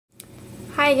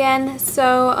again.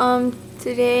 So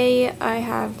today I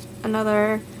have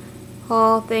another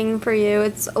haul thing for you.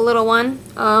 It's a little one.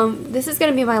 This is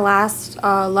gonna be my last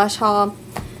Lush haul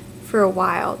for a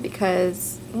while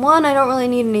because one, I don't really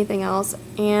need anything else,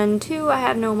 and two, I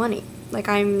have no money. Like,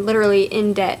 I'm literally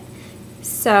in debt.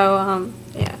 So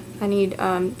yeah, I need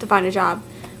to find a job,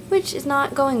 which is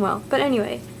not going well. But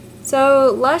anyway,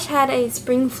 so Lush had a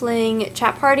spring fling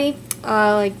chat party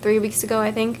like 3 weeks ago,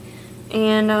 I think.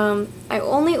 And I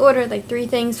only ordered like 3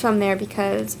 things from there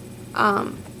because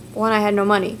one, I had no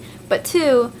money, but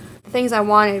two, the things I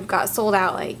wanted got sold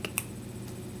out like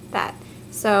that.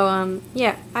 So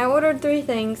yeah, I ordered 3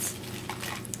 things.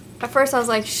 At first I was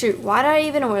like, shoot, why did I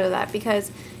even order that? Because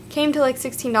it came to like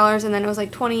 $16 and then it was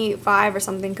like $25 or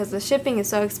something because the shipping is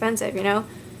so expensive, you know?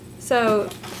 So,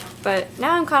 but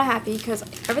now I'm kind of happy because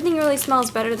everything really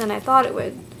smells better than I thought it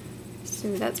would.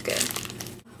 So that's good.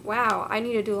 Wow, I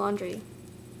need to do laundry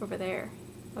over there.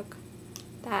 Look,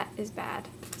 that is bad.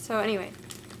 So anyway,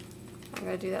 I'm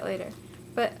gonna do that later.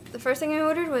 But the first thing I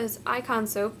ordered was Icon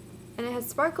soap, and it has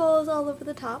sparkles all over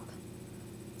the top.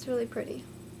 It's really pretty.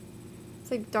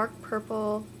 It's like dark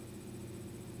purple.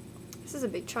 This is a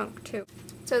big chunk too.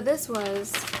 So this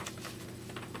was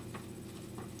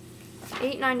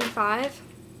 $8.95,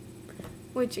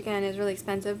 which again is really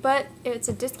expensive, but it's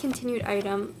a discontinued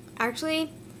item.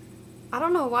 Actually, I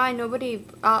don't know why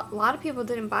a lot of people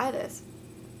didn't buy this,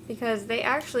 because they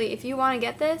actually, if you want to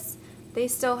get this, they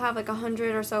still have like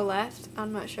 100 or so left.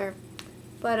 I'm not sure,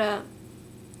 but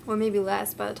or maybe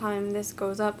less by the time this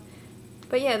goes up.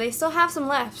 But yeah, they still have some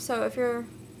left. So if you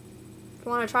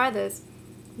want to try this,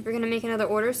 if you're gonna make another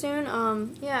order soon,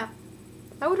 yeah,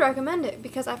 I would recommend it,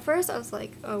 because at first I was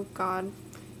like, oh god,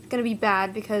 it's gonna be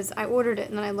bad, because I ordered it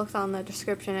and then I looked on the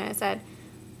description and it said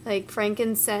like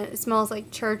frankincense. It smells like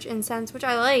church incense, which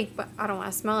I like, but I don't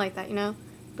want to smell like that, you know.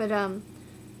 But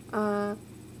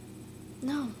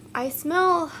no, I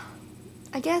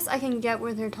guess I can get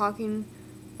where they're talking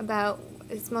about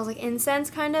it smells like incense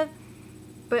kind of,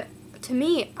 but to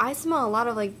me, I smell a lot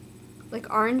of like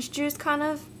orange juice kind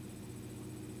of.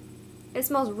 It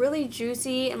smells really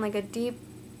juicy and like a deep,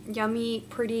 yummy,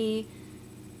 pretty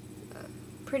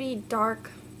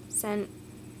dark scent.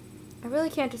 I really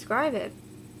can't describe it,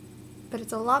 but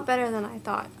it's a lot better than I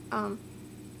thought.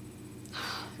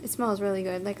 It smells really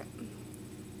good. Like,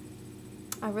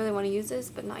 I really want to use this,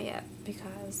 but not yet,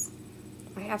 because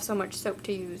I have so much soap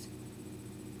to use.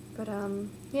 But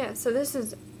yeah, so this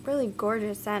is really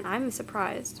gorgeous scent. I'm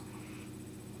surprised.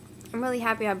 I'm really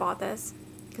happy I bought this,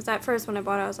 because at first when I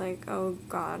bought it I was like, oh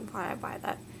god, why did I buy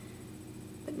that?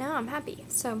 But now I'm happy.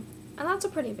 So, and that's a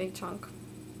pretty big chunk.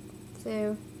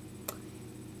 So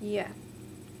yeah.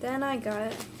 Then I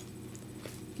got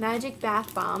Magic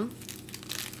Bath Bomb,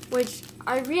 which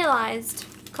I realized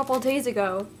a couple of days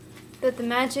ago that the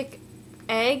Magic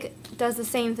Egg does the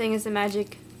same thing as the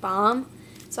Magic Bomb.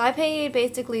 So I paid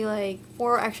basically like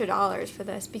 $4 extra for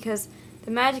this, because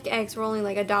the Magic Eggs were only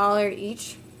like $1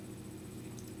 each,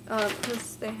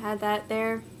 because they had that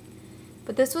there.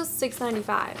 But this was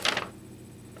 $6.95.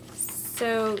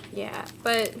 So yeah,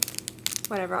 but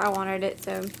whatever, I wanted it,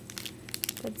 so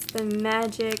that's the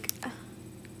Magic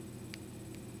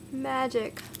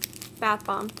Bath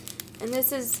Bomb. And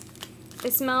this is,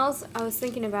 it smells, I was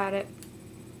thinking about it,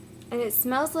 and it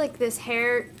smells like this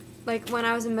hair, like when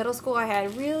I was in middle school I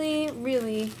had really,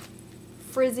 really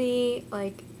frizzy,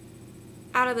 like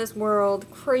out of this world,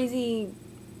 crazy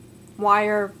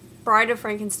wire, Bride of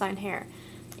Frankenstein hair.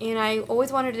 And I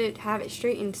always wanted to have it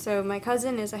straightened, so my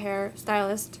cousin is a hair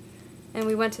stylist, and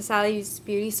we went to Sally's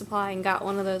Beauty Supply and got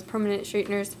one of those permanent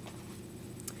straighteners.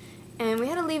 And we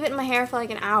had to leave it in my hair for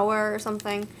like an hour or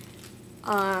something,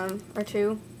 or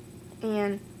 2.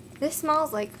 And this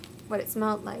smells like what it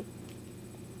smelled like.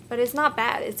 But it's not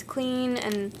bad. It's clean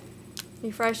and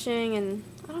refreshing, and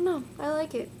I don't know, I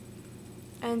like it.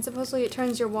 And supposedly it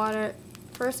turns your water,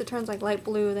 first it turns like light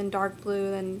blue, then dark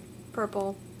blue, then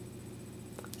purple.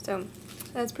 So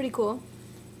that's pretty cool.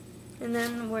 And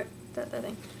then that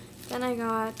thing. Then I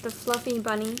got the Fluffy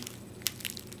Bunny,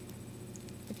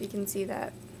 if you can see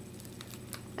that.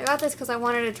 I got this because I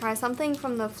wanted to try something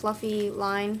from the Fluffy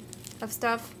line of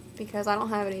stuff, because I don't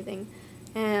have anything.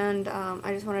 And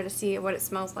I just wanted to see what it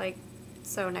smells like,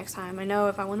 so next time I know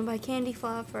if I want to buy candy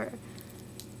fluff or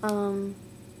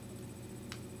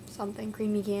something,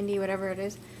 creamy candy, whatever it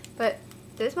is. But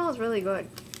this smells really good,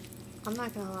 I'm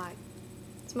not gonna lie.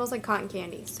 It smells like cotton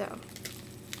candy. So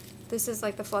this is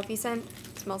like the fluffy scent.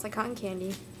 It smells like cotton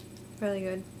candy, really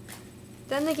good.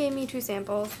 Then they gave me 2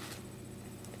 samples.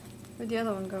 Where'd the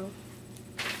other one go?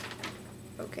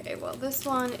 Okay, well this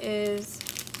one is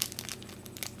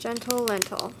Gentle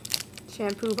Lentil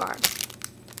shampoo bar.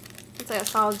 It's like a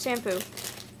solid shampoo.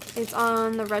 It's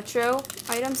on the retro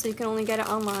item, so you can only get it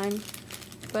online.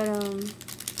 But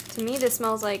to me, this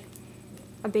smells like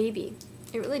a baby.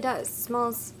 It really does. It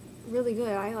smells really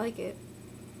good. I like it.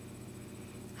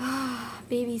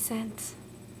 Baby scent.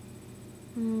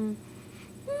 It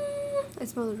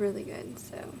smells really good.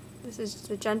 So this is just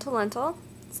a Gentle Lentil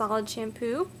solid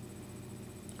shampoo.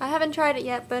 I haven't tried it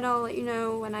yet, but I'll let you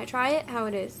know when I try it how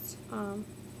it is.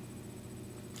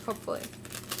 Hopefully.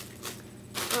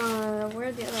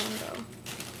 Where'd the other one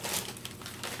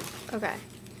go? Okay.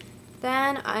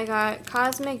 Then I got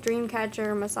Cosmic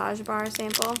Dreamcatcher Massage Bar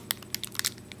sample.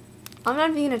 I'm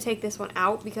not even going to take this one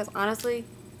out because honestly,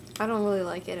 I don't really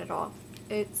like it at all.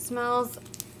 It smells,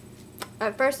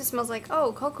 at first it smells like,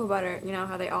 oh, cocoa butter. You know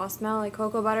how they all smell like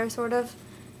cocoa butter, sort of.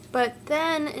 But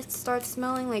then it starts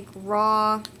smelling like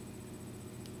raw,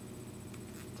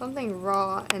 something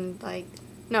raw and like,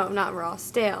 no, not raw,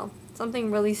 stale.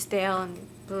 Something really stale and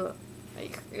ugh,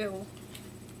 like, ew.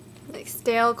 Like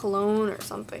stale cologne or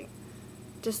something.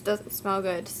 Just doesn't smell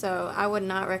good, so I would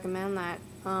not recommend that.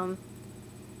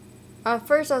 At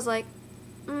first I was like,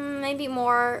 maybe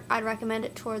more, I'd recommend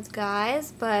it towards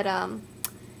guys, but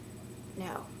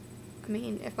no. I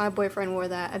mean, if my boyfriend wore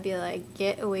that, I'd be like,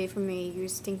 get away from me, you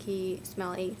stinky,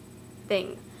 smelly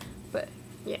thing. But,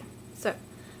 yeah, so,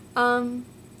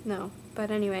 no. But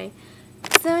anyway,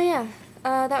 so yeah,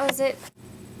 that was it.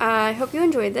 I hope you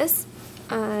enjoyed this.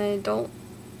 I don't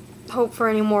hope for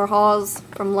any more hauls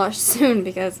from Lush soon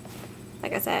because,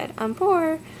 like I said, I'm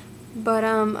poor. But,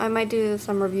 I might do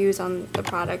some reviews on the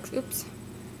products. Oops.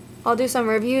 I'll do some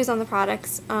reviews on the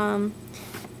products. And,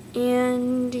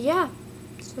 yeah.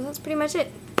 So that's pretty much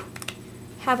it.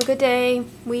 Have a good day,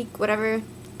 week, whatever.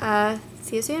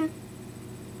 See you soon.